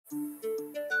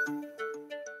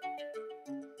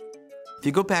If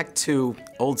you go back to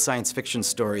old science fiction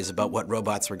stories about what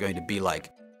robots were going to be like,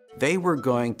 they were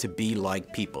going to be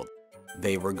like people.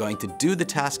 They were going to do the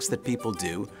tasks that people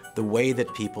do the way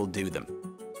that people do them.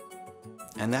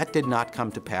 And that did not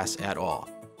come to pass at all.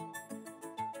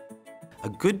 A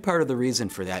good part of the reason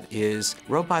for that is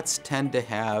robots tend to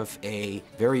have a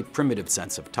very primitive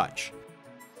sense of touch.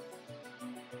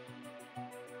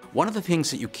 One of the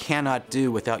things that you cannot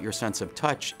do without your sense of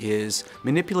touch is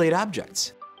manipulate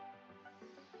objects.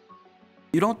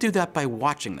 You don't do that by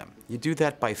watching them. You do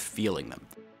that by feeling them.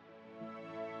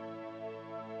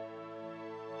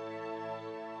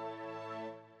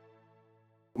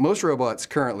 Most robots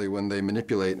currently, when they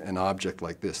manipulate an object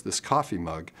like this coffee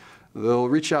mug, they'll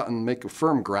reach out and make a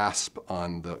firm grasp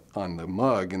on the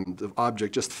mug, and the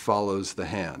object just follows the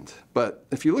hand. But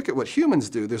if you look at what humans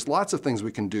do, there's lots of things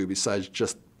we can do besides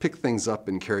just pick things up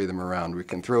and carry them around. We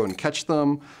can throw and catch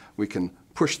them, we can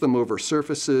push them over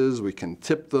surfaces, we can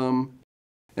tip them.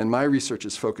 And my research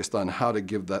is focused on how to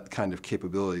give that kind of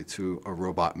capability to a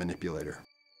robot manipulator.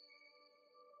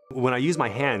 When I use my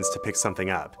hands to pick something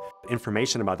up,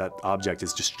 information about that object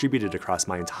is distributed across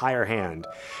my entire hand,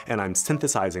 and I'm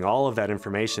synthesizing all of that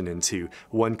information into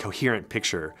one coherent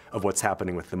picture of what's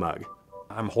happening with the mug.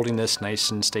 I'm holding this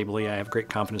nice and stably. I have great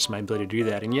confidence in my ability to do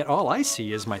that, and yet all I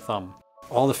see is my thumb.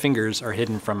 All the fingers are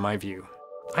hidden from my view.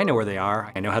 I know where they are,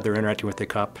 I know how they're interacting with the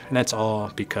cup, and that's all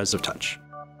because of touch.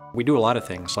 We do a lot of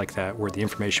things like that where the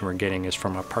information we're getting is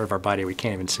from a part of our body we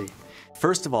can't even see.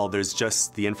 First of all, there's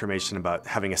just the information about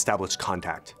having established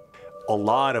contact. A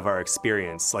lot of our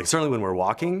experience, like certainly when we're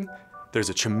walking, there's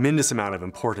a tremendous amount of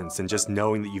importance in just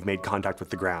knowing that you've made contact with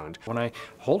the ground. When I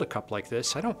hold a cup like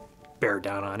this, I don't bear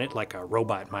down on it like a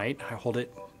robot might. I hold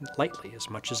it lightly as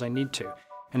much as I need to.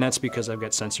 And that's because I've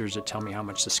got sensors that tell me how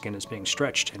much the skin is being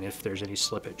stretched and if there's any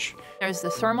slippage. There's the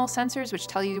thermal sensors, which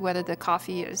tell you whether the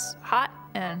coffee is hot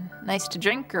and nice to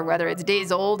drink or whether it's days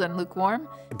old and lukewarm.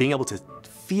 Being able to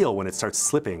feel when it starts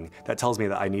slipping, that tells me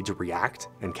that I need to react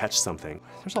and catch something.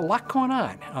 There's a lot going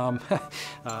on,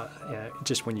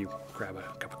 just when you grab a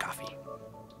cup of coffee.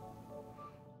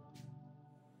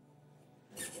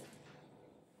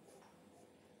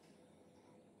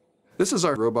 This is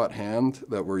our robot hand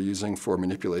that we're using for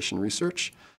manipulation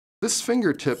research. This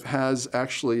fingertip has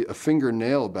actually a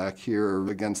fingernail back here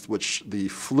against which the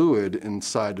fluid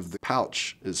inside of the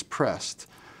pouch is pressed.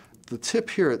 The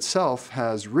tip here itself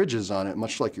has ridges on it,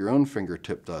 much like your own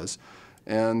fingertip does,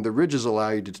 and the ridges allow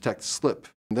you to detect slip.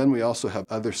 And then we also have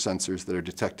other sensors that are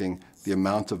detecting the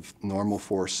amount of normal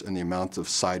force and the amount of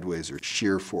sideways or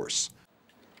shear force.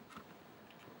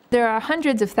 There are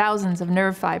hundreds of thousands of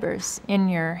nerve fibers in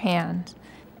your hand,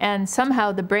 and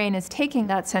somehow the brain is taking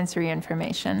that sensory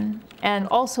information and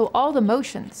also all the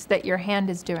motions that your hand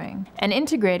is doing and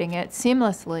integrating it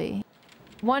seamlessly.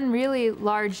 One really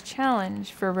large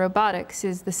challenge for robotics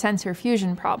is the sensor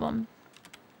fusion problem.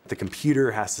 The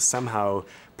computer has to somehow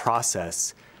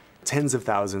process tens of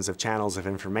thousands of channels of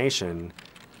information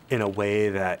in a way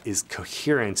that is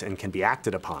coherent and can be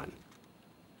acted upon.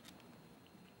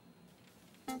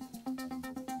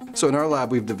 So in our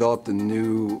lab, we've developed a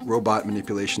new robot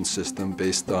manipulation system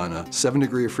based on a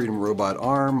 7-degree of freedom robot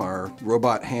arm, our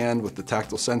robot hand with the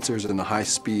tactile sensors, and a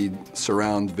high-speed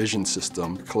surround vision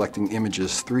system collecting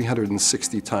images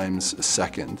 360 times a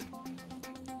second.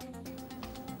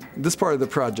 This part of the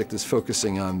project is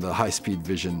focusing on the high-speed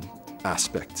vision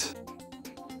aspect.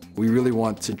 We really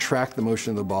want to track the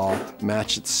motion of the ball,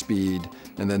 match its speed,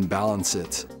 and then balance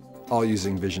it, all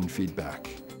using vision feedback.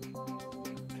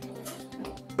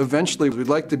 Eventually, we'd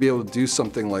like to be able to do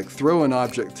something like throw an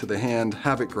object to the hand,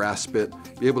 have it grasp it,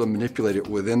 be able to manipulate it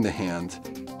within the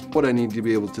hand. What I need to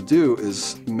be able to do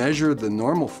is measure the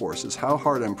normal forces, how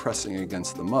hard I'm pressing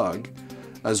against the mug,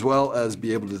 as well as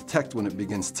be able to detect when it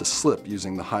begins to slip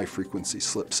using the high-frequency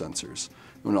slip sensors.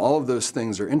 When all of those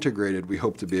things are integrated, we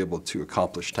hope to be able to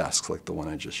accomplish tasks like the one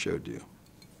I just showed you.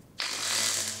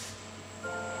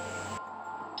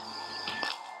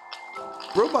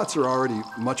 Robots are already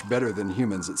much better than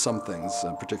humans at some things,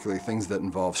 particularly things that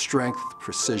involve strength,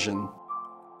 precision.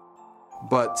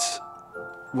 But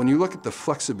when you look at the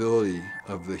flexibility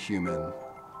of the human,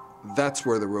 that's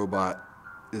where the robot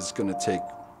is going to take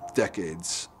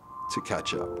decades to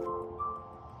catch up.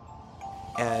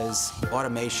 As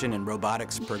automation and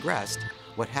robotics progressed,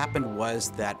 what happened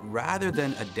was that rather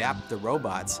than adapt the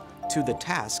robots to the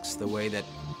tasks the way that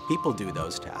people do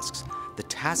those tasks, the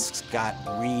tasks got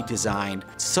redesigned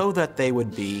so that they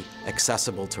would be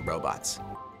accessible to robots.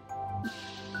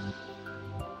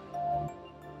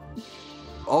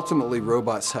 Ultimately,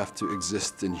 robots have to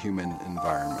exist in human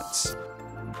environments.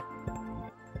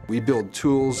 We build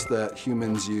tools that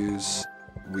humans use,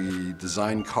 We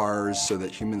design cars so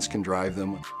that humans can drive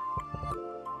them.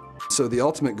 So the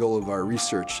ultimate goal of our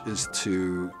research is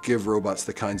to give robots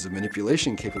the kinds of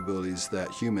manipulation capabilities that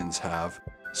humans have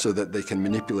so that they can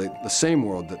manipulate the same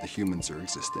world that the humans are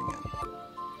existing in.